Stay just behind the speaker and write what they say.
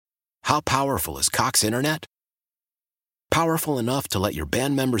How powerful is Cox Internet? Powerful enough to let your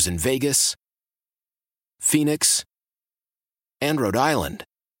band members in Vegas, Phoenix, and Rhode Island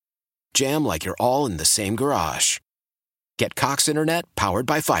jam like you're all in the same garage. Get Cox Internet powered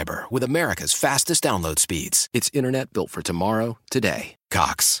by fiber with America's fastest download speeds. It's internet built for tomorrow, today.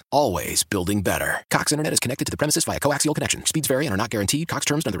 Cox, always building better. Cox Internet is connected to the premises via coaxial connection. Speeds vary and are not guaranteed. Cox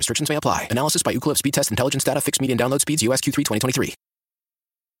terms and other restrictions may apply. Analysis by Ookla Speed Test Intelligence Data. Fixed median download speeds. US Q3 2023.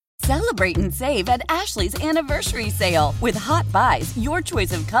 Celebrate and save at Ashley's Anniversary Sale. With Hot Buys, your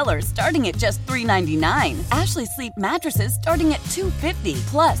choice of colors starting at just $3.99. Ashley Sleep mattresses starting at $2.50.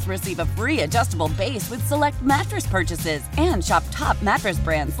 Plus, receive a free adjustable base with select mattress purchases. And shop top mattress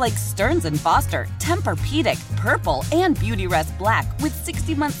brands like Stearns & Foster, Tempur-Pedic, Purple, and Beautyrest Black with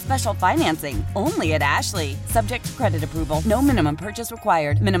 60-month special financing. Only at Ashley. Subject to credit approval. No minimum purchase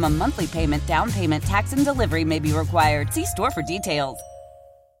required. Minimum monthly payment, down payment, tax, and delivery may be required. See store for details.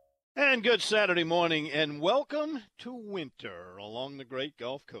 And good Saturday morning, and welcome to winter along the Great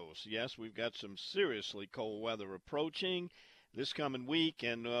Gulf Coast. Yes, we've got some seriously cold weather approaching this coming week,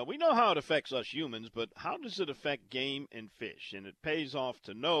 and we know how it affects us humans, but how does it affect game and fish? And it pays off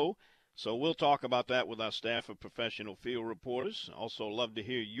to know, so we'll talk about that with our staff of professional field reporters. Also love to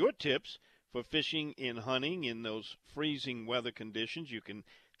hear your tips for fishing and hunting in those freezing weather conditions. You can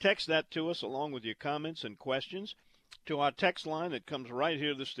text that to us along with your comments and questions to our text line that comes right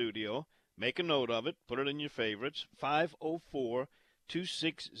here to the studio. Make a note of it. Put it in your favorites,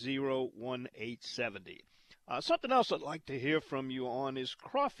 504-260-1870. Something else I'd like to hear from you on is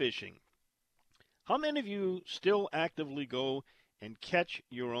crawfishing. How many of you still actively go and catch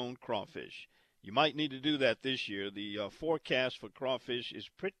your own crawfish? You might need to do that this year. The forecast for crawfish is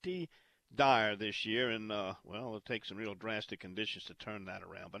pretty dire this year, and, well, it takes some real drastic conditions to turn that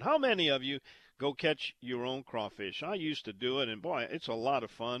around. But how many of you go catch your own crawfish? I used to do it, and, boy, it's a lot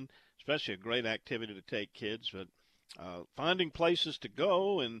of fun, especially a great activity to take kids. But finding places to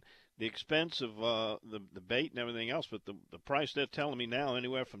go and the expense of the bait and everything else, but the price they're telling me now,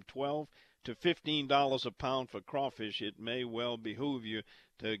 anywhere from $12 to $15 a pound for crawfish, it may well behoove you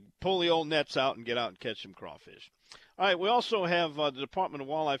to pull the old nets out and get out and catch some crawfish. All right, we also have the Department of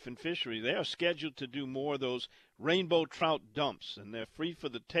Wildlife and Fishery. They are scheduled to do more of those rainbow trout dumps, and they're free for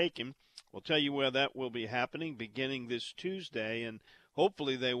the taking. We'll tell you where that will be happening beginning this Tuesday, and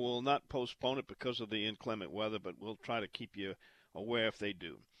hopefully they will not postpone it because of the inclement weather, but we'll try to keep you aware if they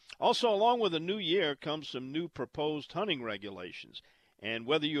do. Also, along with the new year comes some new proposed hunting regulations. And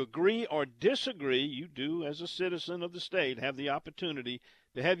whether you agree or disagree, you do, as a citizen of the state, have the opportunity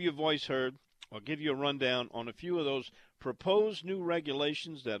to have your voice heard or give you a rundown on a few of those proposed new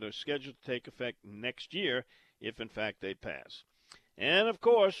regulations that are scheduled to take effect next year, if in fact they pass. And, of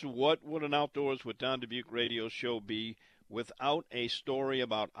course, what would an Outdoors with Don Dubuque radio show be without a story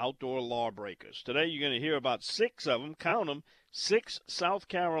about outdoor lawbreakers? Today you're going to hear about 6 of them, count them, 6 South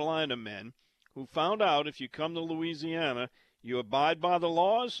Carolina men who found out if you come to Louisiana, you abide by the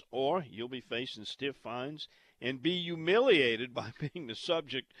laws, or you'll be facing stiff fines and be humiliated by being the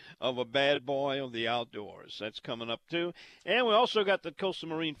subject of a bad boy of the outdoors. That's coming up, too. And we also got the coastal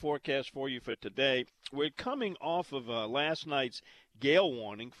marine forecast for you for today. We're coming off of last night's gale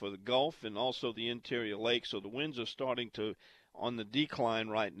warning for the Gulf and also the interior lakes, so the winds are starting to on the decline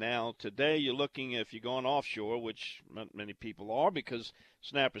right now. Today you're looking, if you're going offshore, which not many people are because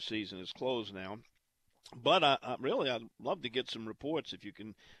snapper season is closed now. But I'd love to get some reports if you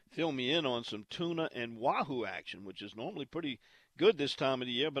can fill me in on some tuna and wahoo action, which is normally pretty good this time of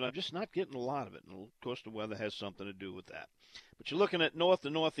the year, but I'm just not getting a lot of it. And, of course, the weather has something to do with that. But you're looking at north to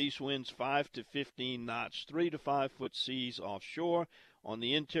northeast winds 5 to 15 knots, 3 to 5 foot seas offshore. On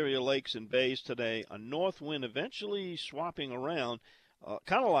the interior lakes and bays today, a north wind eventually swapping around,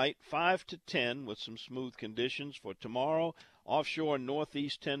 kind of light, 5 to 10 with some smooth conditions. For tomorrow, offshore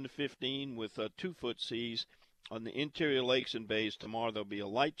northeast 10 to 15 with 2 foot seas. On the interior lakes and bays tomorrow, there'll be a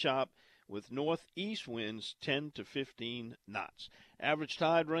light chop with northeast winds 10 to 15 knots. Average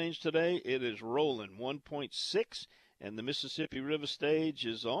tide range today, it is rolling 1.6, and the Mississippi River stage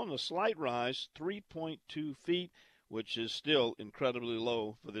is on a slight rise, 3.2 feet, which is still incredibly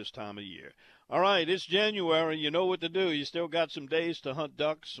low for this time of year. All right, it's January. You know what to do. You still got some days to hunt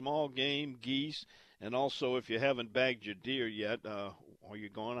ducks, small game, geese, and also if you haven't bagged your deer yet, are you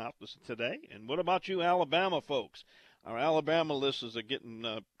going out today? And what about you Alabama folks? Our Alabama listeners are getting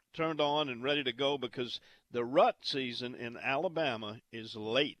turned on and ready to go because the rut season in Alabama is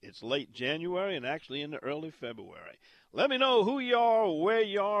late. It's late January and actually into early February. Let me know who you are, where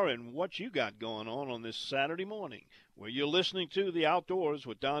you are, and what you got going on this Saturday morning. where you're listening to The Outdoors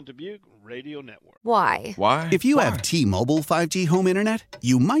with Don Dubuque Radio Network. Why? Why? If you have T-Mobile 5G home internet,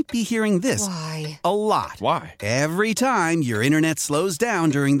 you might be hearing this Why? a lot. Why? Every time your internet slows down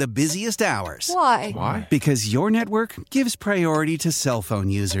during the busiest hours. Why? Why? Because your network gives priority to cell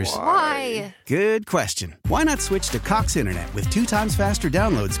phone users. Why? Good question. Why not switch to Cox Internet with 2 times faster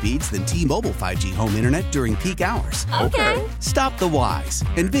download speeds than T-Mobile 5G home internet during peak hours? Okay. Stop the whys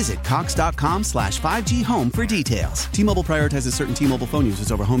and visit cox.com/5G home for details. T-Mobile prioritizes certain T-Mobile phone users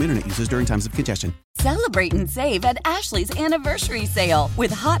over home internet users during times of congestion. Celebrate and save at Ashley's Anniversary Sale.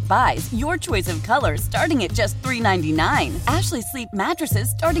 With Hot Buys, your choice of colors starting at just $3.99. Ashley Sleep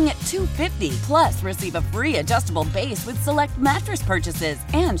mattresses starting at $2.50. Plus, receive a free adjustable base with select mattress purchases.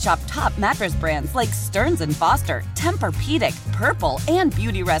 And shop top mattress brands like Stearns & Foster, Tempur-Pedic, Purple, and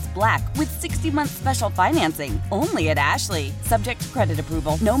Beautyrest Black with 60-month special financing. Only at Ashley. Subject to credit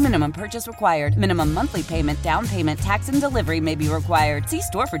approval. No minimum purchase required. Minimum monthly payment, down payment, tax, and delivery may be required. See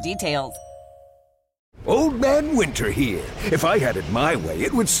store for details. Old Man Winter here. If I had it my way,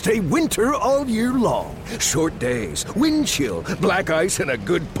 it would stay winter all year long. Short days, wind chill, black ice, and a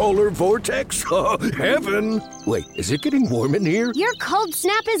good polar vortex. Oh, heaven. Wait, is it getting warm in here? Your cold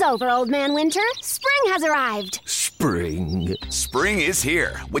snap is over, Old Man Winter. Spring has arrived. Spring. Spring is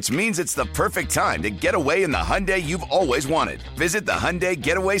here, which means it's the perfect time to get away in the Hyundai you've always wanted. Visit the Hyundai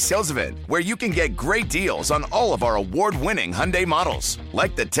Getaway Sales Event, where you can get great deals on all of our award-winning Hyundai models,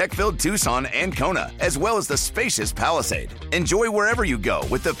 like the tech-filled Tucson and Kona, as well as the spacious Palisade. Enjoy wherever you go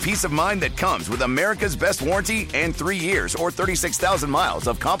with the peace of mind that comes with America's best warranty and 3 years or 36,000 miles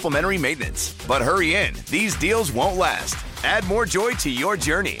of complimentary maintenance. But hurry in, these deals won't last. Add more joy to your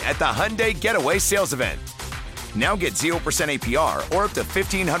journey at the Hyundai Getaway Sales Event. Now get 0% APR or up to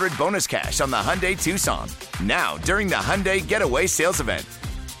 $1,500 bonus cash on the Hyundai Tucson. Now, during the Hyundai Getaway Sales Event.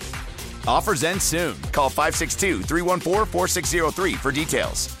 Offers end soon. Call 562-314-4603 for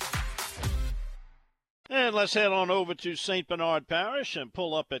details. And let's head on over to St. Bernard Parish and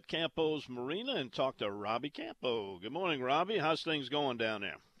pull up at Campo's Marina and talk to Robbie Campo. Good morning, Robbie. How's things going down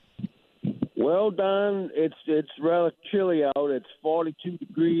there? Well, Don, it's rather chilly out. It's 42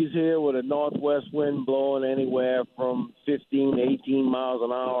 degrees here with a northwest wind blowing anywhere from 15 to 18 miles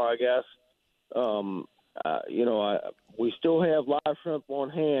an hour, I guess. We still have live shrimp on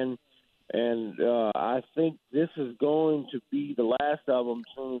hand, and I think this is going to be the last of them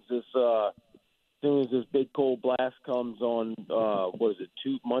as soon as this big cold blast comes on.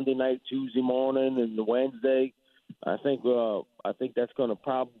 Monday night, Tuesday morning, and Wednesday. I think that's going to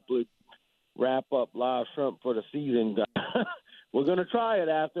probably wrap up live shrimp for the season. We're going to try it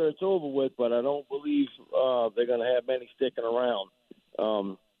after it's over with, but I don't believe they're going to have many sticking around.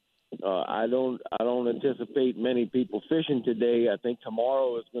 I don't anticipate many people fishing today. I think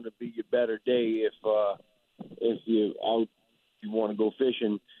tomorrow is going to be your better day if you want to go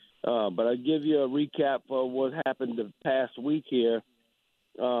fishing. But I'll give you a recap of what happened the past week here.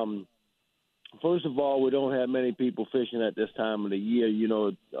 First of all, we don't have many people fishing at this time of the year. You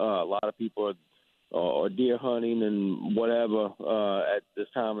know, a lot of people are deer hunting and whatever at this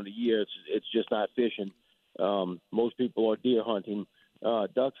time of the year. It's just not fishing. Most people are deer hunting.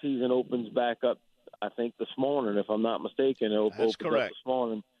 Duck season opens back up, I think, this morning, if I'm not mistaken. It opens up this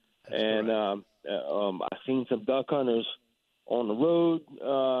morning. That's correct. I've seen some duck hunters on the road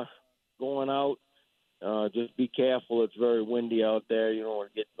going out. Just be careful. It's very windy out there. You don't want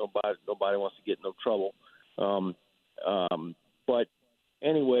to get nobody wants to get in no trouble. But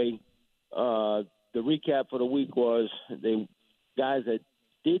anyway, the recap for the week was the guys that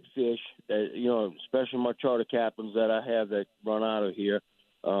did fish, especially my charter captains that I have that run out of here.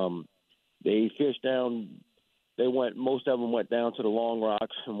 They fished down. Most of them went down to the Long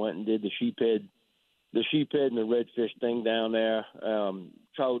Rocks and went and did the sheephead and the redfish thing down there.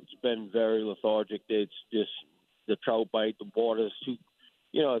 Trout's been very lethargic. It's just the trout bite. The water's too,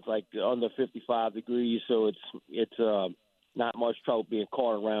 it's like under 55 degrees, so it's not much trout being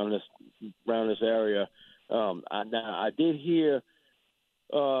caught around this area. I did hear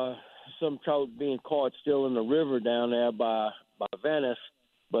some trout being caught still in the river down there by Venice,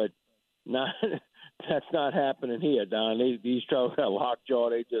 but that's not happening here, Don. These trout are lockjaw.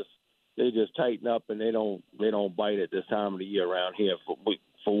 They just tighten up and they don't bite at this time of the year around here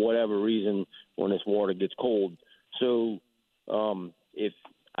for whatever reason when this water gets cold. So if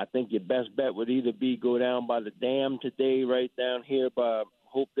I think your best bet would either be go down by the dam today, right down here by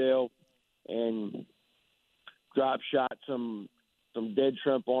Hopedale, and drop shot some dead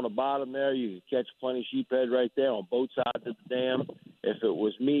shrimp on the bottom there. You can catch plenty of sheephead right there on both sides of the dam. If it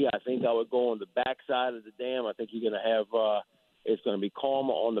was me, I think I would go on the back side of the dam. I think you're going to have it's going to be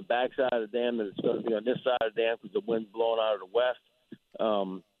calmer on the backside of the dam than it's going to be on this side of the dam because the wind's blowing out of the west.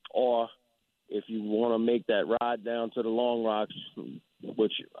 Or if you want to make that ride down to the Long Rocks,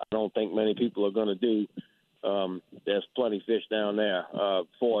 which I don't think many people are going to do, there's plenty of fish down there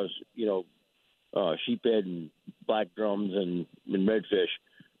for us, sheephead and black drums and redfish.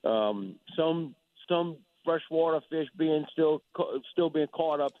 Some freshwater fish being still being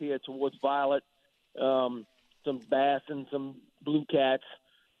caught up here towards Violet. Some bass and some blue cats.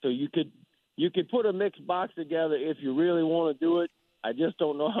 So you could put a mixed box together if you really want to do it. I just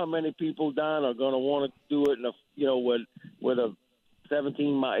don't know how many people, Don, are going to want to do it with a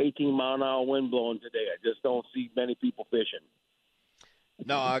 18 mile an hour wind blowing today. I just don't see many people fishing.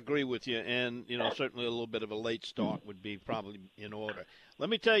 No, I agree with you, and certainly a little bit of a late start would be probably in order.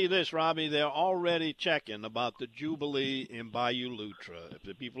 Let me tell you this, Robbie, they're already checking about the Jubilee in Bayou Lutra. If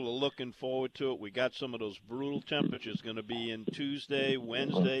the people are looking forward to it, we got some of those brutal temperatures going to be in Tuesday,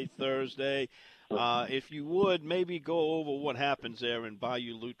 Wednesday, Thursday. If you would, maybe go over what happens there in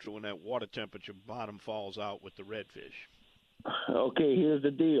Bayou Lutra when that water temperature bottom falls out with the redfish. Okay, here's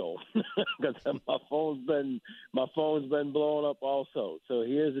the deal, because my phone's been blowing up also. So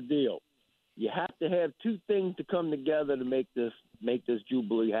here's the deal: you have to have two things to come together to make this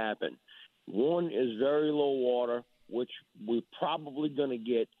Jubilee happen. One is very low water, which we're probably going to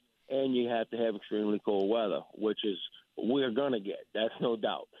get, and you have to have extremely cold weather, which is we're going to get. That's no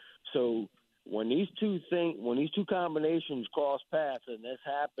doubt. So when these two combinations cross paths and this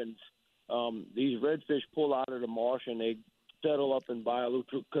happens, these redfish pull out of the marsh and they settle up in Bayou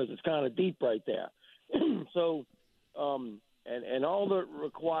because it's kind of deep right there. So, and all that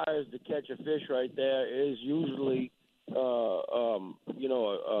requires to catch a fish right there is usually, a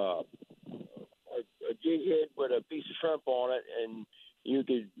jig head with a piece of shrimp on it, and you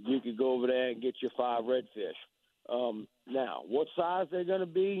could go over there and get your 5 redfish. Now, what size they're going to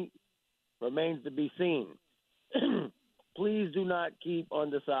be remains to be seen. Please do not keep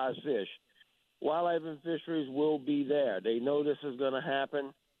undersized fish. Wildlife and Fisheries will be there. They know this is going to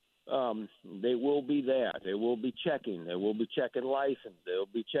happen. They will be there. They will be checking. They will be checking license. They'll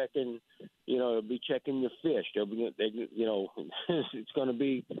be checking, they'll be checking your fish. It's going to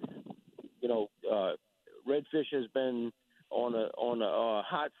be, redfish has been on a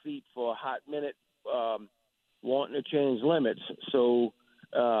hot seat for a hot minute, wanting to change limits. So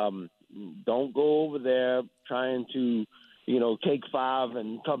don't go over there trying to, take 5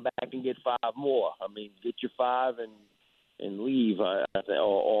 and come back and get 5 more. I mean, get your 5 and leave or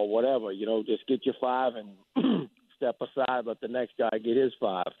whatever. Just get your 5 and step aside, let the next guy get his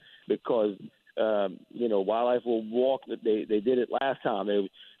 5 because, wildlife will walk. They did it last time.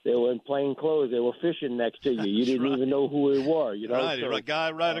 They were in plain clothes. They were fishing next to you. You didn't even know who they were. Right, so, a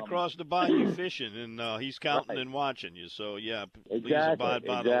guy right across the bayou fishing, and he's counting and watching you. So, yeah, please abide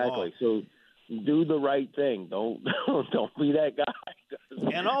by the law. So do the right thing. Don't be that guy.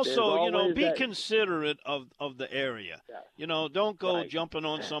 And also, be considerate of the area. Yeah. Don't go jumping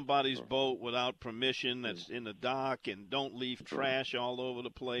on somebody's boat without permission that's in the dock, and don't leave trash all over the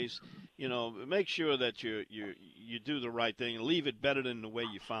place. Make sure that you do the right thing and leave it better than the way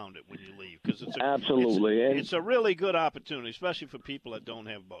you found it when you leave, because it's a really good opportunity, especially for people that don't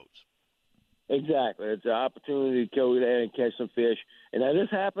have boats. Exactly. It's an opportunity to go there and catch some fish. And now this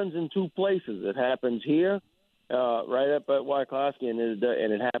happens in 2 places. It happens here, right up at Wyckoski, and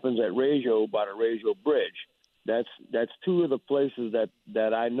it happens at Rajo by the Rajo Bridge. That's 2 of the places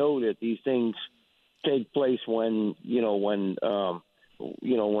that I know that these things take place when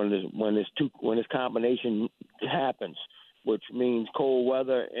this combination happens, which means cold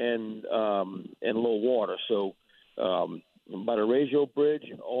weather and low water. So by the Rajo Bridge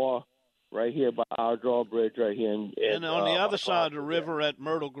or right here by our drawbridge right here. And on the other side of the river at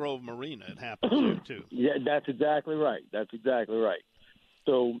Myrtle Grove Marina, it happens there, too. Yeah, that's exactly right.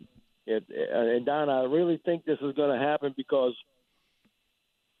 So, and Don, I really think this is going to happen because,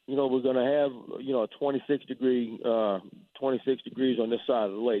 we're going to have, 26 degrees on this side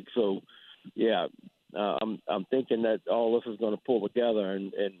of the lake. So, yeah, I'm thinking that all this is going to pull together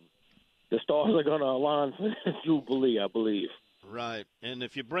and the stars are going to align for Jubilee, I believe. Right, and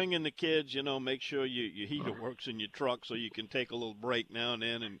if you bring in the kids, make sure your heater works in your truck so you can take a little break now and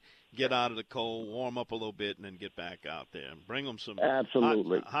then and get out of the cold, warm up a little bit, and then get back out there. And bring them some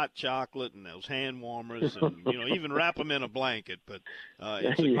hot chocolate and those hand warmers, and even wrap them in a blanket. But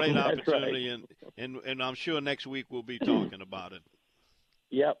it's a great opportunity, right. and I'm sure next week we'll be talking about it.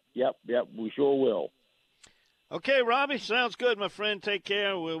 Yep, we sure will. Okay, Robbie, sounds good, my friend. Take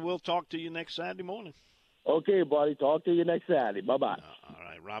care. We'll talk to you next Saturday morning. Okay, buddy. Talk to you next Saturday. Bye-bye. All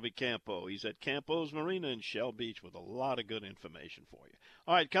right, Robbie Campo. He's at Campo's Marina in Shell Beach with a lot of good information for you.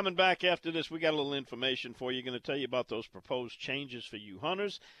 All right, coming back after this, we got a little information for you. Going to tell you about those proposed changes for you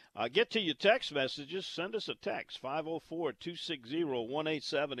hunters. Get to your text messages. Send us a text,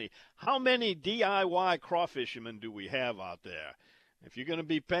 504-260-1870. How many DIY crawfishermen do we have out there? If you're going to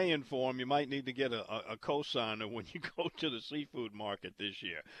be paying for them, you might need to get a cosigner when you go to the seafood market this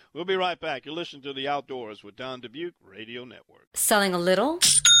year. We'll be right back. You're listening to The Outdoors with Don Dubuque Radio Network. Selling a little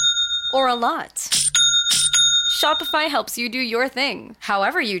or a lot? Shopify helps you do your thing,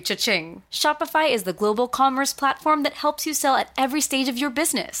 however you cha-ching. Shopify is the global commerce platform that helps you sell at every stage of your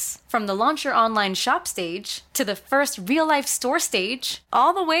business. From the launch your online shop stage, to the first real-life store stage,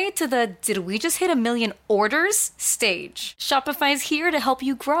 all the way to the did we just hit 1 million orders stage. Shopify's here to help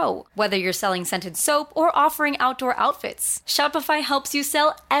you grow. Whether you're selling scented soap or offering outdoor outfits, Shopify helps you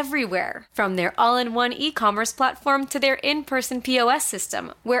sell everywhere. From their all-in-one e-commerce platform to their in-person POS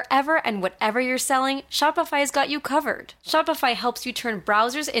system, wherever and whatever you're selling, Shopify's got you covered. Shopify helps you turn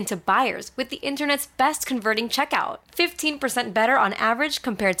browsers into buyers with the internet's best converting checkout, 15% better on average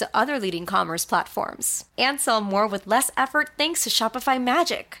compared to other leading commerce platforms. And sell more with less effort thanks to Shopify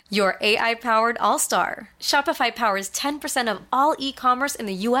Magic, your AI-powered all-star. Shopify powers 10% of all e-commerce in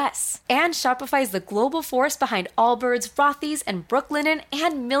the U.S. And Shopify is the global force behind Allbirds, Rothy's, and Brooklinen,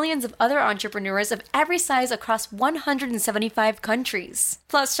 and millions of other entrepreneurs of every size across 175 countries.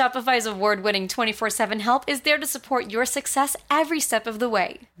 Plus, Shopify's award-winning 24/7 help is there to support your success every step of the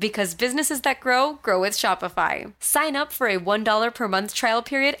way. Because businesses that grow, grow with Shopify. Sign up for a $1 per month trial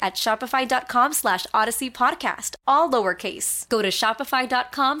period at shopify.com/Odyssey Podcast, all lowercase. Go to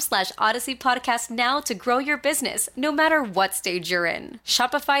shopify.com/Odyssey Podcast now to grow your business, no matter what stage you're in.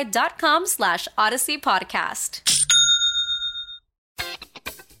 Shopify.com/Odyssey Podcast.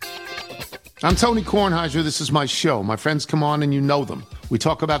 I'm Tony Kornheiser. This is my show. My friends come on and you know them. We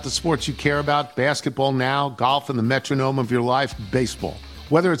talk about the sports you care about, basketball now, golf, and the metronome of your life, baseball.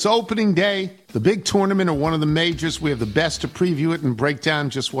 Whether it's opening day, the big tournament, or one of the majors, we have the best to preview it and break down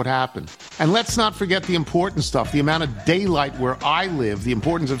just what happened. And let's not forget the important stuff, the amount of daylight where I live, the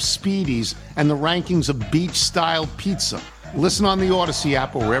importance of speedies, and the rankings of beach-style pizza. Listen on the Odyssey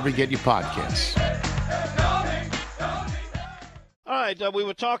app or wherever you get your podcasts. All right, we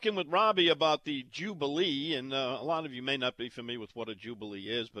were talking with Robbie about the Jubilee, and a lot of you may not be familiar with what a Jubilee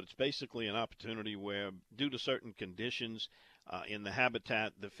is, but it's basically an opportunity where, due to certain conditions in the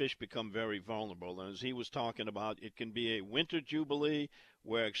habitat, the fish become very vulnerable. And as he was talking about, it can be a winter Jubilee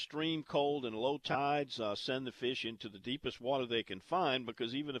where extreme cold and low tides send the fish into the deepest water they can find,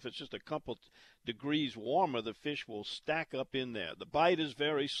 because even if it's just a couple degrees warmer, the fish will stack up in there. The bite is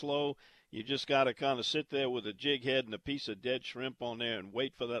very slow. You just got to kind of sit there with a jig head and a piece of dead shrimp on there and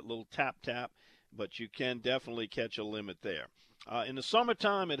wait for that little tap, but you can definitely catch a limit there. In the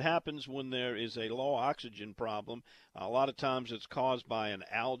summertime, it happens when there is a low oxygen problem. A lot of times it's caused by an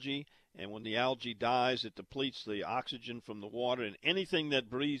algae, and when the algae dies, it depletes the oxygen from the water, and anything that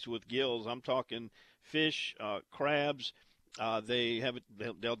breathes with gills, I'm talking fish, crabs,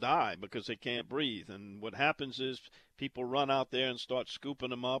 they'll die because they can't breathe. And what happens is people run out there and start scooping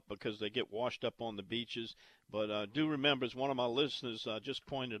them up because they get washed up on the beaches. But do remember, as one of my listeners just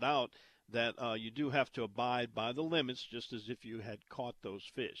pointed out, that you do have to abide by the limits, just as if you had caught those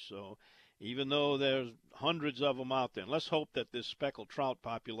fish. So even though there's hundreds of them out there, and let's hope that this speckled trout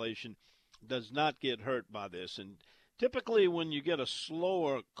population does not get hurt by this. And typically when you get a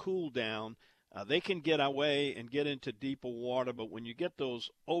slower cool down, they can get away and get into deeper water. But when you get those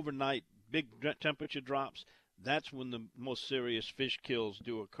overnight big temperature drops, that's when the most serious fish kills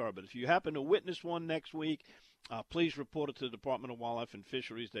do occur. But if you happen to witness one next week, please report it to the Department of Wildlife and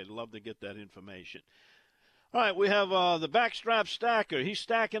Fisheries. They'd love to get that information. All right, we have the backstrap stacker. He's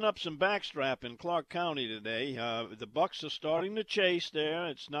stacking up some backstrap in Clark County today. The bucks are starting to chase there.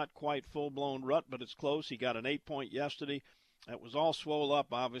 It's not quite full-blown rut, but it's close. He got an 8-point yesterday. That was all swole up,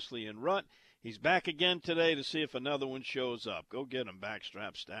 obviously, in rut. He's back again today to see if another one shows up. Go get him,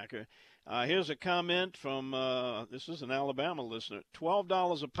 backstrap stacker. Here's a comment from, this is an Alabama listener,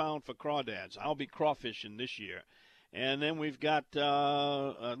 $12 a pound for crawdads. I'll be crawfishing this year. And then we've got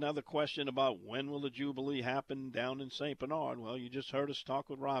another question about when will the Jubilee happen down in St. Bernard. Well, you just heard us talk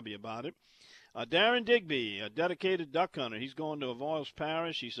with Robbie about it. Darren Digby, a dedicated duck hunter. He's going to Avoyles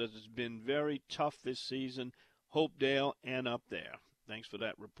Parish. He says it's been very tough this season, Hopedale and up there. Thanks for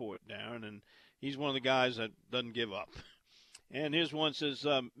that report, Darren. And he's one of the guys that doesn't give up. And here's one says,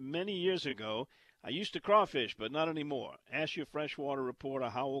 many years ago, I used to crawfish, but not anymore. Ask your freshwater reporter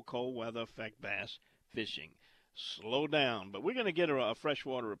how will cold weather affect bass fishing. Slow down. But we're going to get a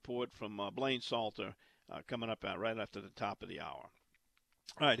freshwater report from Blaine Salter coming up right after the top of the hour.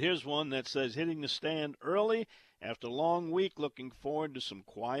 All right, here's one that says, hitting the stand early after a long week, looking forward to some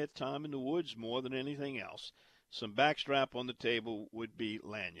quiet time in the woods more than anything else. Some backstrap on the table would be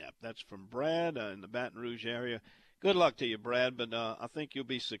lanyap. That's from Brad in the Baton Rouge area. Good luck to you, Brad, but I think you'll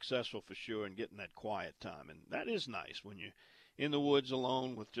be successful for sure in getting that quiet time. And that is nice when you're in the woods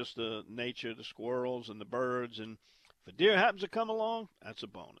alone with just the nature, the squirrels and the birds. And if a deer happens to come along, that's a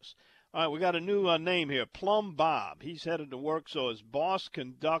bonus. All right, we got a new name here, Plum Bob. He's headed to work so his boss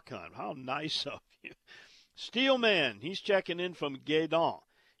can duck hunt. How nice of you. Steelman, he's checking in from Guédon.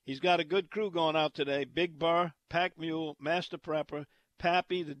 He's got a good crew going out today. Big Burr, Pack Mule, Master Prepper,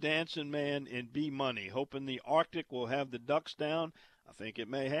 Pappy, the Dancing Man, and B-Money. Hoping the Arctic will have the ducks down. I think it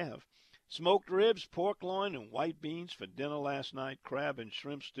may have. Smoked ribs, pork loin, and white beans for dinner last night. Crab and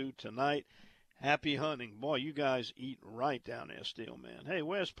shrimp stew tonight. Happy hunting. Boy, you guys eat right down there, Steelman. Hey,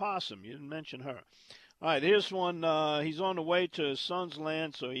 where's Possum? You didn't mention her. All right, here's one. He's on the way to his son's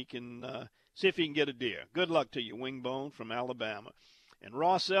land so he can see if he can get a deer. Good luck to you, Wingbone from Alabama. And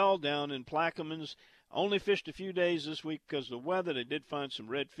Ross L. down in Plaquemines only fished a few days this week because of the weather. They did find some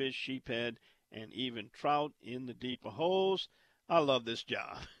redfish, sheephead, and even trout in the deeper holes. I love this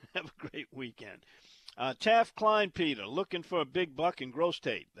job. Have a great weekend. Taft Klein Peter looking for a big buck in Gross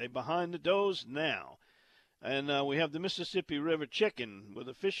Tate. They behind the does now. And we have the Mississippi River Chicken with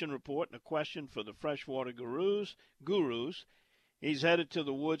a fishing report and a question for the freshwater gurus. He's headed to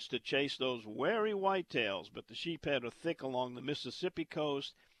the woods to chase those wary whitetails, but the sheephead are thick along the Mississippi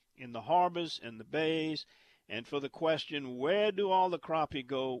coast, in the harbors and the bays. And for the question, where do all the crappie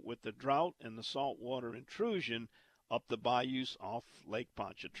go with the drought and the saltwater intrusion up the bayous off Lake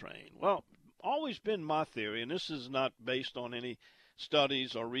Pontchartrain? Well, always been my theory, and this is not based on any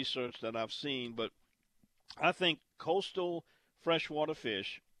studies or research that I've seen, but I think coastal freshwater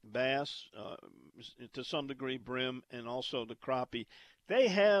fish, bass, to some degree brim, and also the crappie, they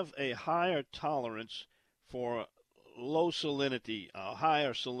have a higher tolerance for low salinity,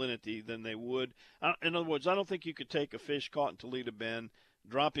 higher salinity than they would. In other words, I don't think you could take a fish caught in Toledo Bend,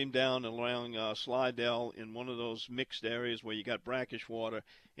 drop him down along Slidell in one of those mixed areas where you got brackish water,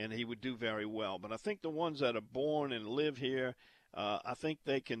 and he would do very well. But I think the ones that are born and live here, I think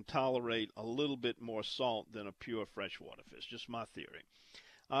they can tolerate a little bit more salt than a pure freshwater fish. Just my theory.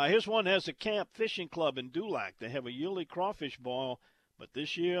 Here's one that has a camp fishing club in Dulac. They have a yearly crawfish boil, but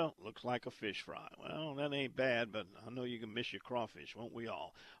this year looks like a fish fry. Well, that ain't bad, but I know you can miss your crawfish, won't we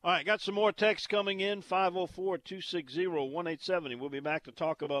all? All right, got some more texts coming in, 504-260-1870. We'll be back to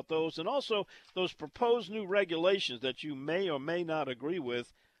talk about those, and also those proposed new regulations that you may or may not agree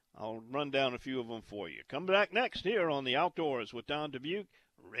with. I'll run down a few of them for you. Come back next here on the Outdoors with Don Dubuque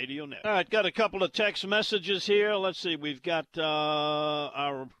Radio Network. All right, got a couple of text messages here. Let's see. We've got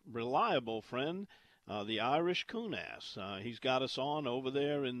our reliable friend, the Irish Coonass. He's got us on over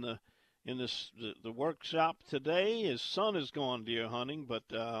there in the workshop today. His son has gone deer hunting, but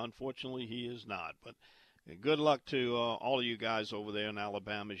unfortunately he is not. But good luck to all of you guys over there in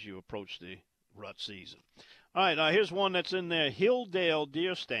Alabama as you approach the rut season. All right, here's one that's in there, Hilldale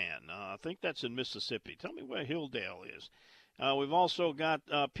Deer Stand. I think that's in Mississippi. Tell me where Hilldale is. We've also got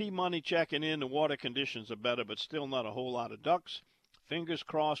P-Money checking in. The water conditions are better, but still not a whole lot of ducks. Fingers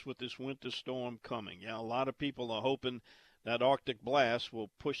crossed with this winter storm coming. Yeah, a lot of people are hoping that Arctic blast will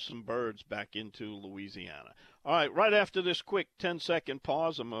push some birds back into Louisiana. All right, right after this quick 10-second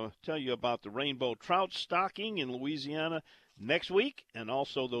pause, I'm going to tell you about the Rainbow Trout stocking in Louisiana next week, and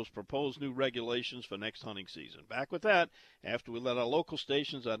also those proposed new regulations for next hunting season. Back with that after we let our local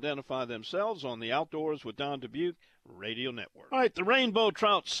stations identify themselves on the Outdoors with Don Dubuque Radio Network. All right, the Rainbow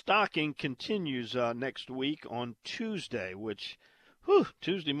Trout stocking continues next week on Tuesday, which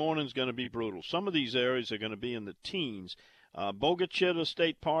Tuesday morning is going to be brutal. Some of these areas are going to be in the teens. Bogachita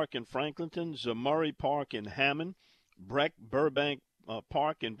State Park in Franklinton, Zamurray Park in Hammond, Burbank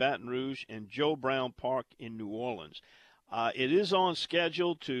Park in Baton Rouge, and Joe Brown Park in New Orleans. It is on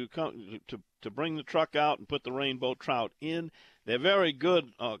schedule to bring the truck out and put the rainbow trout in. They're very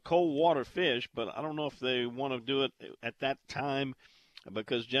good cold water fish, but I don't know if they want to do it at that time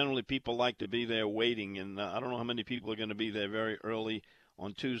because generally people like to be there waiting, and I don't know how many people are going to be there very early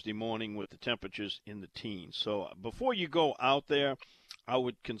on Tuesday morning with the temperatures in the teens. So before you go out there, I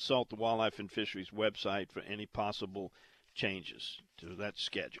would consult the Wildlife and Fisheries website for any possible changes to that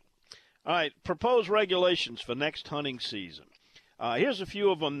schedule. All right, proposed regulations for next hunting season. Here's a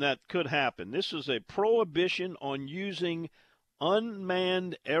few of them that could happen. This is a prohibition on using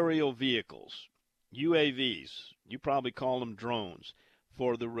unmanned aerial vehicles, UAVs, you probably call them drones,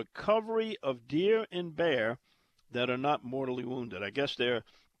 for the recovery of deer and bear that are not mortally wounded. I guess they're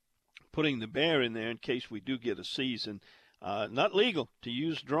putting the bear in there in case we do get a season. Not legal to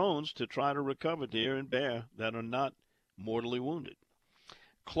use drones to try to recover deer and bear that are not mortally wounded.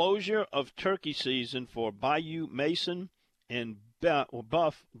 Closure of turkey season for Bayou Mason and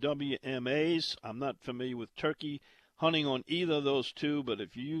Buff WMAs. I'm not familiar with turkey hunting on either of those two, but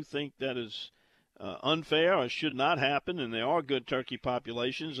if you think that is unfair or should not happen, and there are good turkey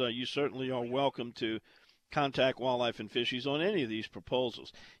populations, you certainly are welcome to contact Wildlife and Fisheries on any of these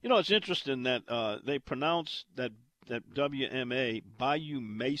proposals. You know, it's interesting that they pronounce that WMA Bayou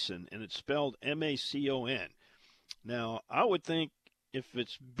Mason, and it's spelled M-A-C-O-N. Now, I would think if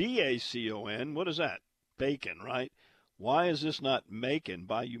it's B-A-C-O-N, what is that? Bacon, right? Why is this not Macon,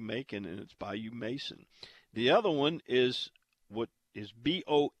 Bayou Macon, and it's Bayou Mason? The other one is what is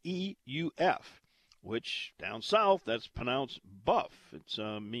B-O-E-U-F, which down south, that's pronounced buff. It's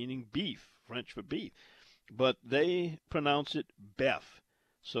meaning beef, French for beef. But they pronounce it Beff.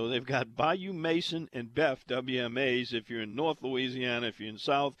 So they've got Bayou Mason and Beff WMAs. If you're in North Louisiana, if you're in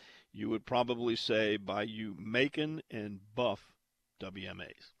South, you would probably say Bayou Macon and Buff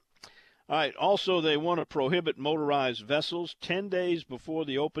WMAs. All right, also they want to prohibit motorized vessels 10 days before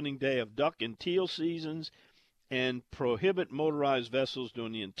the opening day of duck and teal seasons, and prohibit motorized vessels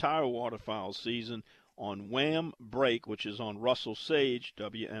during the entire waterfowl season on Wham Break, which is on Russell Sage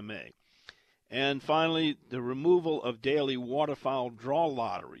WMA. And finally, the removal of daily waterfowl draw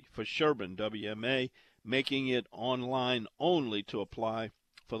lottery for Sherburne WMA, making it online only to apply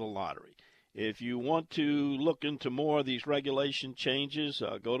for the lottery. If you want to look into more of these regulation changes,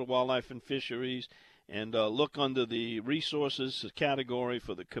 go to Wildlife and Fisheries and look under the resources category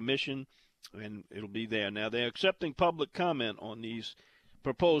for the commission, and it'll be there. Now, they're accepting public comment on these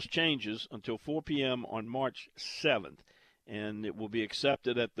proposed changes until 4 p.m. on March 7th. And it will be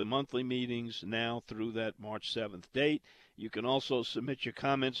accepted at the monthly meetings now through that March 7th date. You can also submit your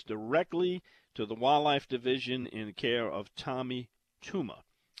comments directly to the Wildlife Division in care of Tommy Tuma.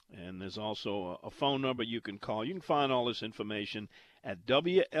 And there's also a phone number you can call. You can find all this information at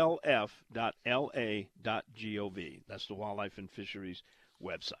wlf.la.gov. That's the Wildlife and Fisheries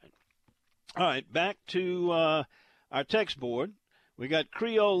website. All right, back to our text board. We got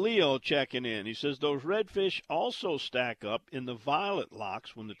Creole Leo checking in. He says those redfish also stack up in the violet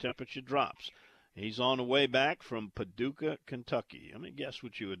locks when the temperature drops. He's on the way back from Paducah, Kentucky. Let me guess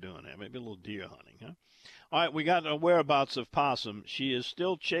what you were doing there. Maybe a little deer hunting, huh? All right, we got a whereabouts of Possum. She is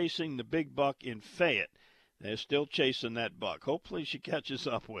still chasing the big buck in Fayette. They're still chasing that buck. Hopefully she catches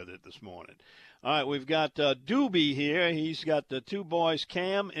up with it this morning. All right, we've got Doobie here. He's got the two boys,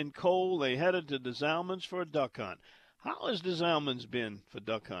 Cam and Cole. They headed to the Zalmans for a duck hunt. How has the Zalmans been for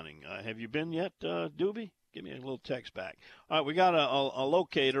duck hunting? Have you been yet, Doobie? Give me a little text back. All right, we got a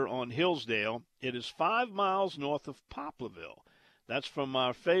locator on Hillsdale. It is 5 miles north of Poplarville. That's from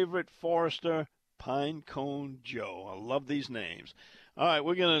our favorite forester, Pinecone Joe. I love these names. All right,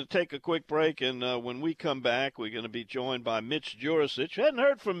 we're going to take a quick break, and when we come back, we're going to be joined by Mitch Jurasich. Hadn't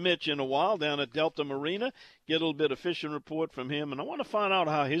heard from Mitch in a while down at Delta Marina. Get a little bit of fishing report from him, and I want to find out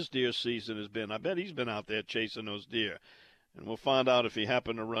how his deer season has been. I bet he's been out there chasing those deer, and we'll find out if he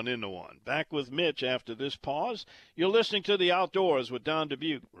happened to run into one. Back with Mitch after this pause. You're listening to The Outdoors with Don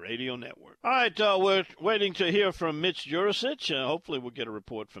Dubuque Radio Network. All right, we're waiting to hear from Mitch Jurasich. Hopefully we'll get a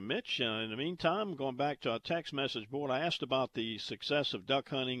report from Mitch. In the meantime, going back to our text message board, I asked about the success of duck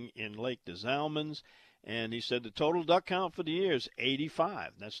hunting in Lake des Allemands, and he said the total duck count for the year is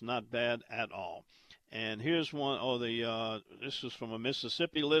 85. That's not bad at all. And here's one. This is from a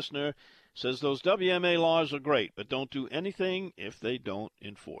Mississippi listener. Says those WMA laws are great, but don't do anything if they don't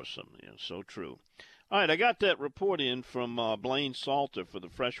enforce them. Yeah, so true. All right, I got that report in from Blaine Salter for the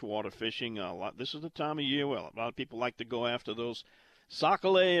freshwater fishing. This is the time of year, well, a lot of people like to go after those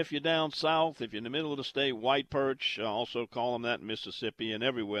sockeye if you're down south. If you're in the middle of the state, white perch, also call them that in Mississippi, and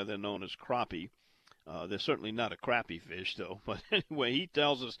everywhere they're known as crappie. They're certainly not a crappie fish, though. But anyway, he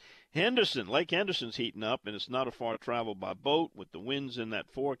tells us Lake Henderson's heating up, and it's not a far travel by boat with the winds in that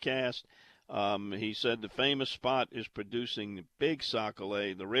forecast. He said the famous spot is producing big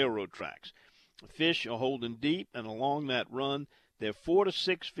sockeye, the railroad tracks. Fish are holding deep, and along that run, they're 4 to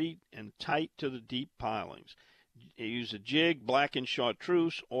 6 feet and tight to the deep pilings. You use a jig, black and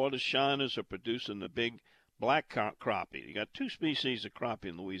chartreuse, or the shiners are producing the big black crappie. You got two species of crappie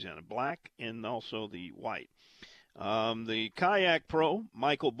in Louisiana, black and also the white. The kayak pro,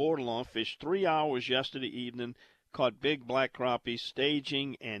 Michael Bordelon, fished 3 hours yesterday evening, caught big black crappie,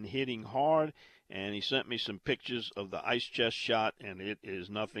 staging and hitting hard, and he sent me some pictures of the ice chest shot, and it is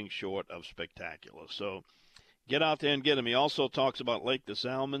nothing short of spectacular. So get out there and get him. He also talks about Lake des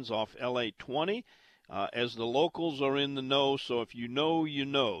Allemands off LA 20. as the locals are in the know. So if you know, you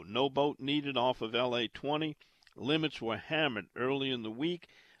know. No boat needed off of LA 20. Limits were hammered early in the week.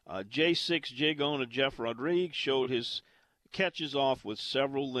 J6 jig owner Jeff Rodriguez showed his catches off with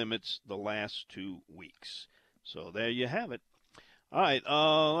several limits the last 2 weeks. So there you have it. All right,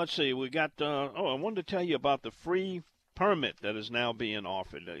 let's see. We got, I wanted to tell you about the free permit that is now being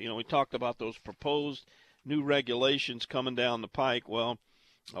offered. We talked about those proposed new regulations coming down the pike. Well,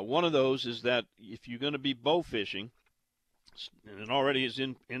 one of those is that if you're going to be bow fishing, and it already is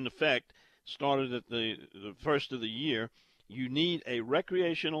in effect, started at the first of the year, you need a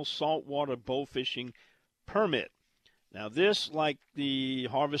recreational saltwater bow fishing permit. Now, this, like the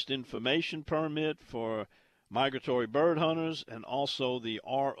harvest information permit for migratory bird hunters, and also the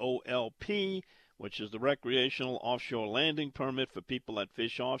ROLP, which is the recreational offshore landing permit for people that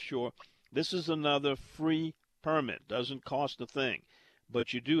fish offshore. This is another free permit. Doesn't cost a thing,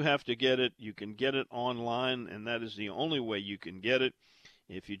 but you do have to get it. You can get it online, and that is the only way you can get it.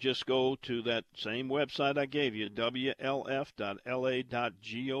 If you just go to that same website I gave you, wlf.la.gov,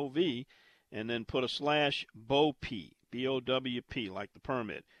 and then put a /BOWP, B-O-W-P, like the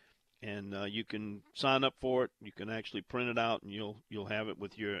permit. And you can sign up for it. You can actually print it out, and you'll have it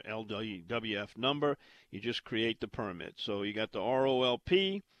with your LWF number. You just create the permit. So you got the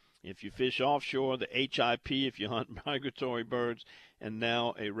ROLP if you fish offshore, the HIP if you hunt migratory birds, and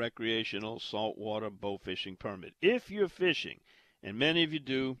now a recreational saltwater bow fishing permit. If you're fishing, and many of you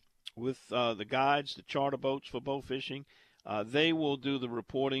do, with the guides, the charter boats for bow fishing, they will do the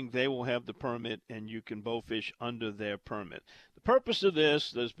reporting. They will have the permit, and you can bow fish under their permit. The purpose of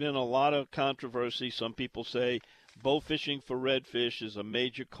this, there's been a lot of controversy. Some people say bow fishing for redfish is a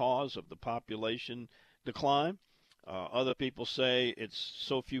major cause of the population decline. Other people say it's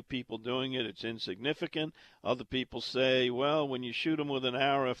so few people doing it, it's insignificant. Other people say, well, when you shoot them with an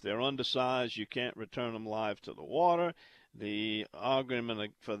arrow, if they're undersized, you can't return them live to the water. The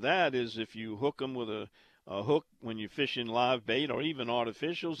argument for that is if you hook them with a hook when you're fishing live bait or even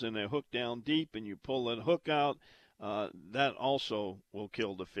artificials, and they're hooked down deep and you pull that hook out, that also will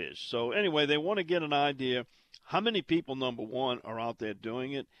kill the fish. So anyway, they want to get an idea how many people, number one, are out there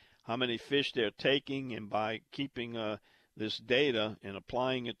doing it, how many fish they're taking, and by keeping this data and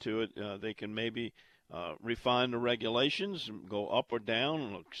applying it to it, they can maybe refine the regulations, go up or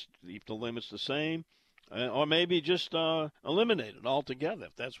down, or keep the limits the same, or maybe just eliminate it altogether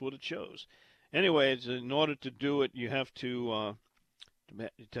if that's what it shows. Anyway, in order to do it, you have to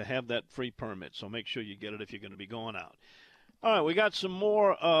have that free permit. So make sure you get it if you're going to be going out. All right, we got some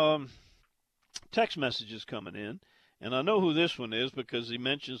more text messages coming in. And I know who this one is because he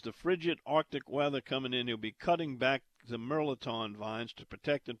mentions the frigid Arctic weather coming in. He'll be cutting back the mirliton vines to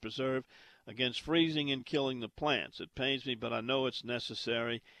protect and preserve against freezing and killing the plants. It pains me, but I know it's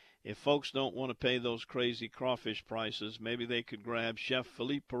necessary. If folks don't want to pay those crazy crawfish prices, maybe they could grab Chef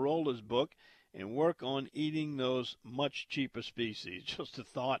Philippe Parola's book and work on eating those much cheaper species. Just a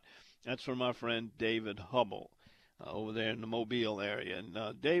thought. That's from my friend David Hubble over there in the Mobile area. And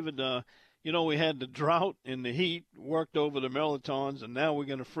David, we had the drought and the heat worked over the mirlitons, and now we're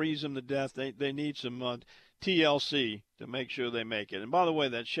going to freeze them to death. They need some TLC to make sure they make it. And by the way,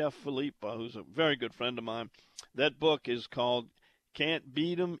 that Chef Philippe, who's a very good friend of mine, that book is called Can't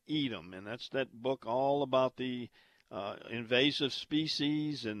Beat 'em, Eat 'em. And that's that book all about the invasive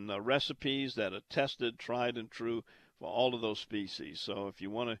species and recipes that are tested, tried, and true for all of those species. So if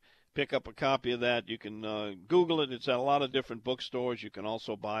you want to pick up a copy of that, you can Google it. It's at a lot of different bookstores. You can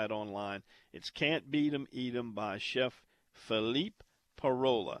also buy it online. It's Can't Beat 'em, Eat 'em by Chef Philippe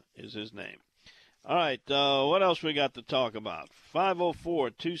Parola is his name. All right, what else we got to talk about?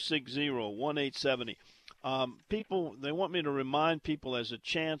 504-260-1870. People, they want me to remind people there's a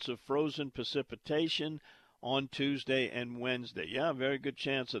chance of frozen precipitation on Tuesday and Wednesday. Yeah, very good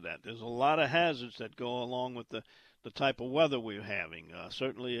chance of that. There's a lot of hazards that go along with the type of weather we're having.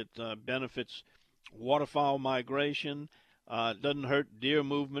 Certainly it benefits waterfowl migration. It doesn't hurt deer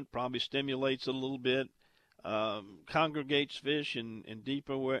movement, probably stimulates a little bit. Congregates fish in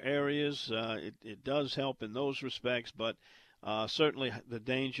deeper areas. It does help in those respects, but certainly the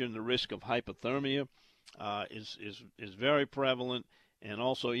danger and the risk of hypothermia is very prevalent, and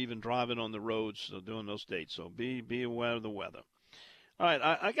also even driving on the roads during those dates. So be aware of the weather. All right,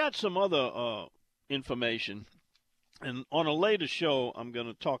 I got some other information. And on a later show, I'm going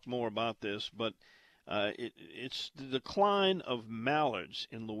to talk more about this, but it's the decline of mallards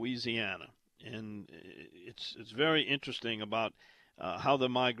in Louisiana. And it's very interesting about how the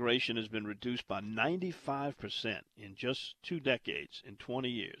migration has been reduced by 95% in just 2 decades, in 20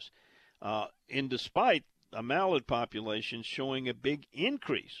 years. And despite a mallard population showing a big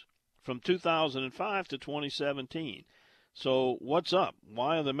increase from 2005 to 2017. So what's up?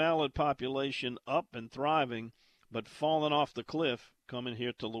 Why are the mallard population up and thriving, but falling off the cliff coming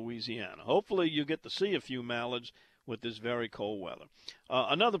here to Louisiana? Hopefully you get to see a few mallards with this very cold weather.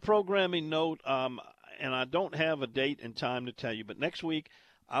 Another programming note, and I don't have a date and time to tell you, but next week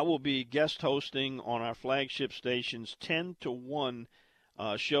I will be guest hosting on our flagship station's 10 to 1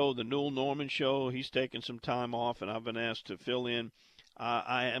 show, the Newell Norman Show. He's taking some time off, and I've been asked to fill in.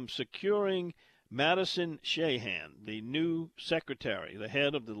 I am securing Madison Shahan, the new secretary, the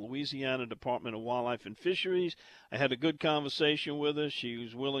head of the Louisiana Department of Wildlife and Fisheries. I had a good conversation with her. She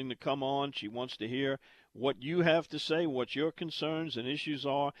was willing to come on. She wants to hear what you have to say, what your concerns and issues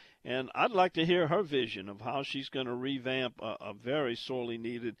are, and I'd like to hear her vision of how she's going to revamp a very sorely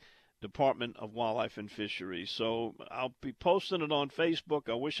needed Department of Wildlife and Fisheries. So I'll be posting it on Facebook.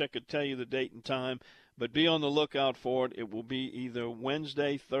 I wish I could tell you the date and time, but be on the lookout for it. It will be either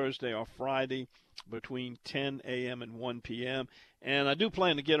Wednesday, Thursday, or Friday between 10 a.m. and 1 p.m. And I do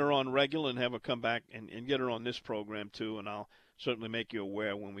plan to get her on regular and have her come back and get her on this program too, and I'll certainly make you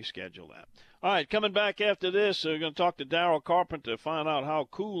aware when we schedule that. All right, coming back after this, we're going to talk to Daryl Carpenter, find out how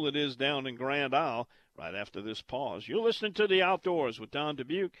cool it is down in Grand Isle right after this pause. You're listening to The Outdoors with Don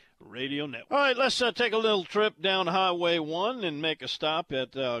Dubuque Radio Network. All right, let's take a little trip down Highway 1 and make a stop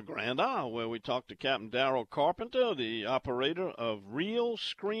at Grand Isle, where we talk to Captain Daryl Carpenter, the operator of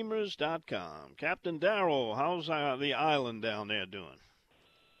RealScreamers.com. Captain Daryl, how's the island down there doing?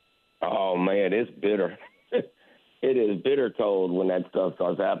 Oh, man, it's bitter. It is bitter cold when that stuff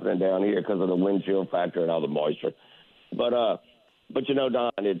starts happening down here because of the wind chill factor and all the moisture. But you know,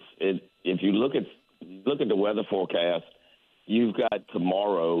 Don, if you look at the weather forecast, you've got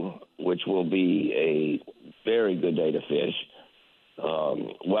tomorrow, which will be a very good day to fish,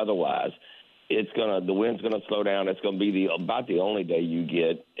 weather-wise. The wind's gonna slow down. It's gonna be about the only day you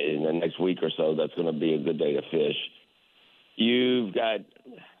get in the next week or so that's gonna be a good day to fish. You've got,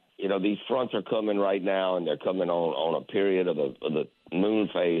 these fronts are coming right now, and they're coming on a period of the moon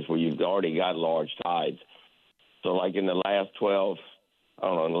phase where you've already got large tides. So like in the last 12,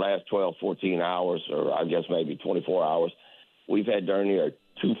 14 hours, or I guess maybe 24 hours, we've had darn near a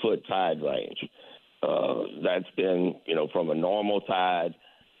 2-foot tide range. That's been, from a normal tide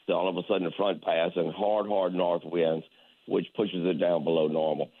to all of a sudden the front pass and hard north winds, which pushes it down below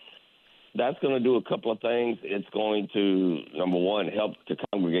normal. That's going to do a couple of things. It's going to, number one, help to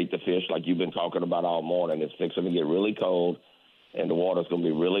congregate the fish like you've been talking about all morning. It's fixing to get really cold, and the water's going to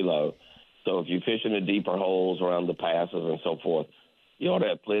be really low. So if you fish in the deeper holes around the passes and so forth, you ought to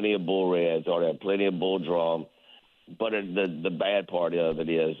have plenty of bull reds, you ought to have plenty of bull drum. But the bad part of it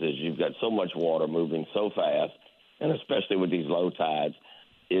is you've got so much water moving so fast, and especially with these low tides,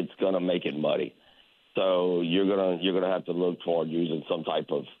 it's going to make it muddy. So you're gonna have to look toward using some type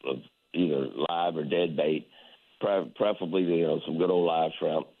of either live or dead bait, preferably some good old live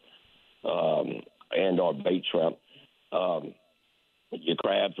shrimp and or bait shrimp. Your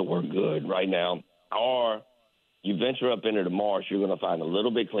crabs will work good right now. Or you venture up into the marsh, you're going to find a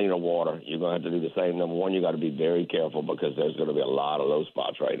little bit cleaner water. You're going to have to do the same. Number one, you got to be very careful because there's going to be a lot of low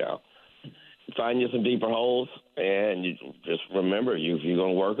spots right now. Find you some deeper holes, and you just remember, if you're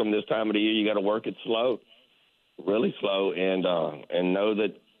going to work them this time of the year, you got to work it slow, really slow, and know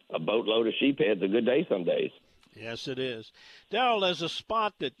that a boatload of sheephead's a good day some days. Yes, it is. Daryl, there's a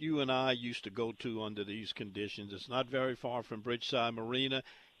spot that you and I used to go to under these conditions. It's not very far from Bridgeside Marina.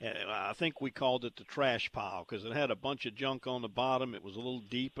 I think we called it the trash pile because it had a bunch of junk on the bottom. It was a little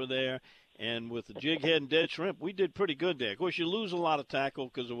deeper there. And with the jig head and dead shrimp, we did pretty good there. Of course, you lose a lot of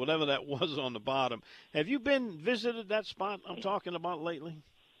tackle because of whatever that was on the bottom. Have you visited that spot I'm talking about lately?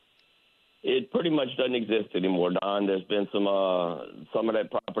 It pretty much doesn't exist anymore, Don. There's been some of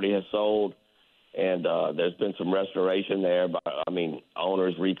that property has sold, and there's been some restoration there.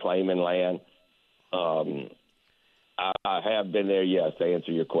 Owners reclaiming land. I have been there, yes, to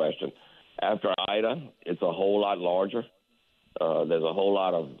answer your question. After Ida, it's a whole lot larger. There's a whole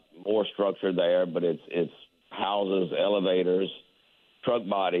lot of more structure there, but it's houses, elevators, truck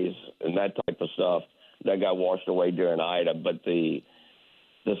bodies, and that type of stuff that got washed away during Ida. But the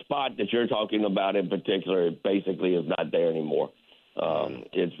spot that you're talking about in particular basically is not there anymore.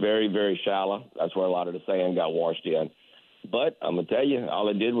 It's very, very shallow. That's where a lot of the sand got washed in. But I'm going to tell you, all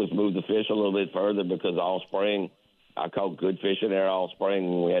it did was move the fish a little bit further because all spring, I caught good fish in there all spring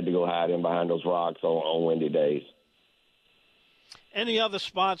when we had to go hide in behind those rocks on windy days. Any other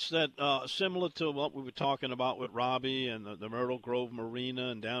spots that similar to what we were talking about with Robbie and the Myrtle Grove Marina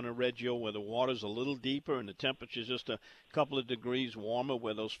and down in Reggio where the water's a little deeper and the temperature's just a couple of degrees warmer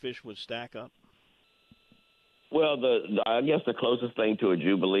where those fish would stack up? Well, I guess the closest thing to a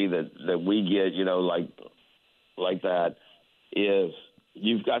Jubilee that we get, like that, is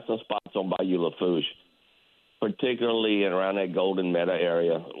you've got some spots on Bayou Lafourche, particularly around that Golden Meadow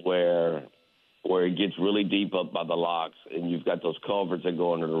area where it gets really deep up by the locks, and you've got those culverts that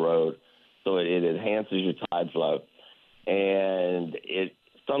go under the road, so it enhances your tide flow. And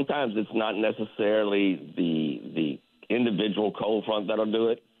sometimes it's not necessarily the individual cold front that'll do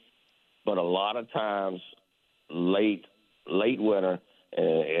it, but a lot of times late winter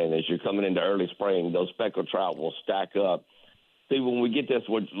and as you're coming into early spring, those speckled trout will stack up. See, when we get this,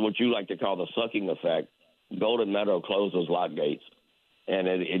 what you like to call the sucking effect, Golden Meadow closes those lock gates, and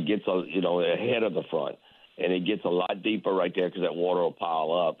it gets ahead of the front, and it gets a lot deeper right there because that water will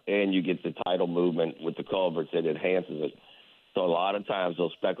pile up, and you get the tidal movement with the culverts that enhances it. So a lot of times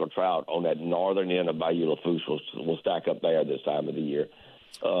those speckled trout on that northern end of Bayou Lafourche will stack up there this time of the year.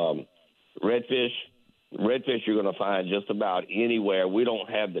 Redfish you're going to find just about anywhere. We don't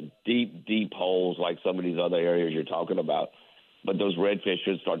have the deep holes like some of these other areas you're talking about, but those redfish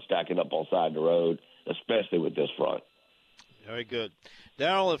should start stacking up on side of the road, especially with this front. Very good.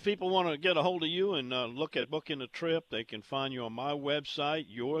 Daryl, if people want to get a hold of you and look at booking a trip, they can find you on my website,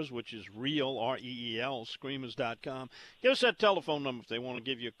 yours, which is Reel, R-E-E-L, screamers.com. Give us that telephone number if they want to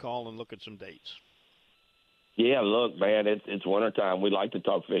give you a call and look at some dates. Yeah, look, man, it's wintertime. We like to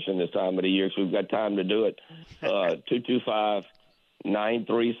talk fishing this time of the year, so we've got time to do it.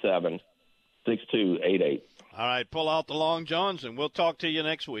 225-937-6288. All right, pull out the long johns, and we'll talk to you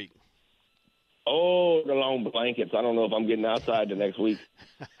next week. Oh, the long blankets. I don't know if I'm getting outside the next week.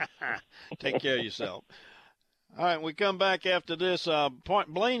 Take care of yourself. All right, we come back after this.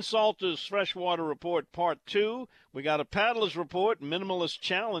 Blaine Salter's Freshwater Report Part 2. We got a Paddler's Report, Minimalist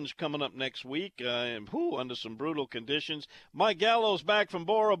Challenge coming up next week, under some brutal conditions. Mike Gallo's back from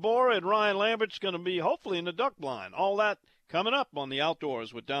Bora Bora, and Ryan Lambert's going to be hopefully in the duck blind. All that coming up on the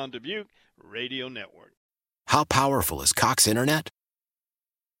Outdoors with Don Dubuque Radio Network. How powerful is Cox Internet?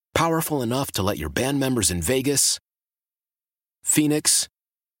 Powerful enough to let your band members in Vegas, Phoenix,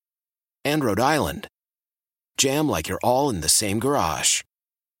 and Rhode Island jam like you're all in the same garage.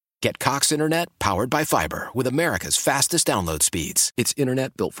 Get Cox Internet powered by fiber with America's fastest download speeds. It's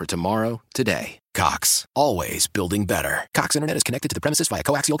internet built for tomorrow, today. Cox, always building better. Cox Internet is connected to the premises via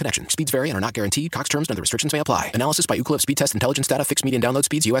coaxial connection. Speeds vary and are not guaranteed. Cox terms and other restrictions may apply. Analysis by Ookla of Speed Test Intelligence Data. Fixed median download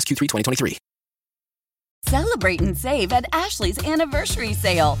speeds. US Q3 2023. Celebrate and save at Ashley's Anniversary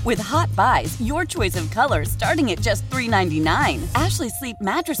Sale. With Hot Buys, your choice of colors starting at just $3.99. Ashley Sleep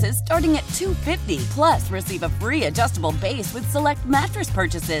mattresses starting at $2.50. Plus, receive a free adjustable base with select mattress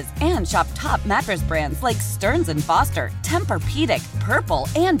purchases. And shop top mattress brands like Stearns & Foster, Tempur-Pedic, Purple,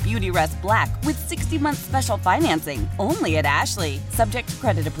 and Beautyrest Black with 60-month special financing. Only at Ashley. Subject to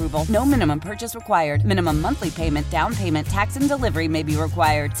credit approval. No minimum purchase required. Minimum monthly payment, down payment, tax, and delivery may be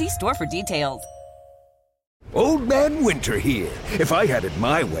required. See store for details. Old Man Winter here. If I had it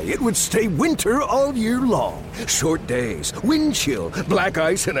my way, it would stay winter all year long. Short days, wind chill, black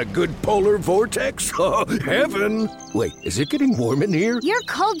ice, and a good polar vortex. Oh, heaven! Wait, is it getting warm in here? Your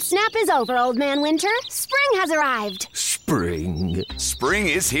cold snap is over, Old Man Winter. Spring has arrived. Spring. Spring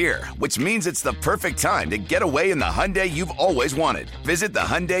is here, which means it's the perfect time to get away in the Hyundai you've always wanted. Visit the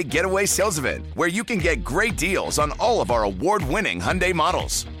Hyundai Getaway Sales Event, where you can get great deals on all of our award-winning Hyundai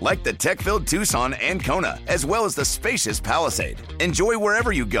models, like the tech-filled Tucson and Kona, as well as the spacious Palisade. Enjoy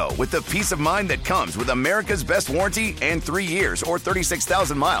wherever you go with the peace of mind that comes with America's best warranty and 3 years or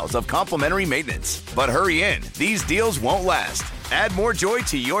 36,000 miles of complimentary maintenance. But hurry in, these deals won't last. Add more joy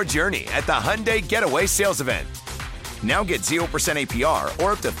to your journey at the Hyundai Getaway Sales Event. Now get 0% APR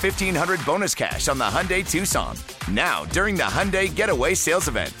or up to $1,500 bonus cash on the Hyundai Tucson. Now, during the Hyundai Getaway Sales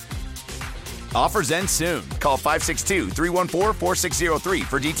Event. Offers end soon. Call 562-314-4603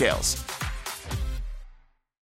 for details.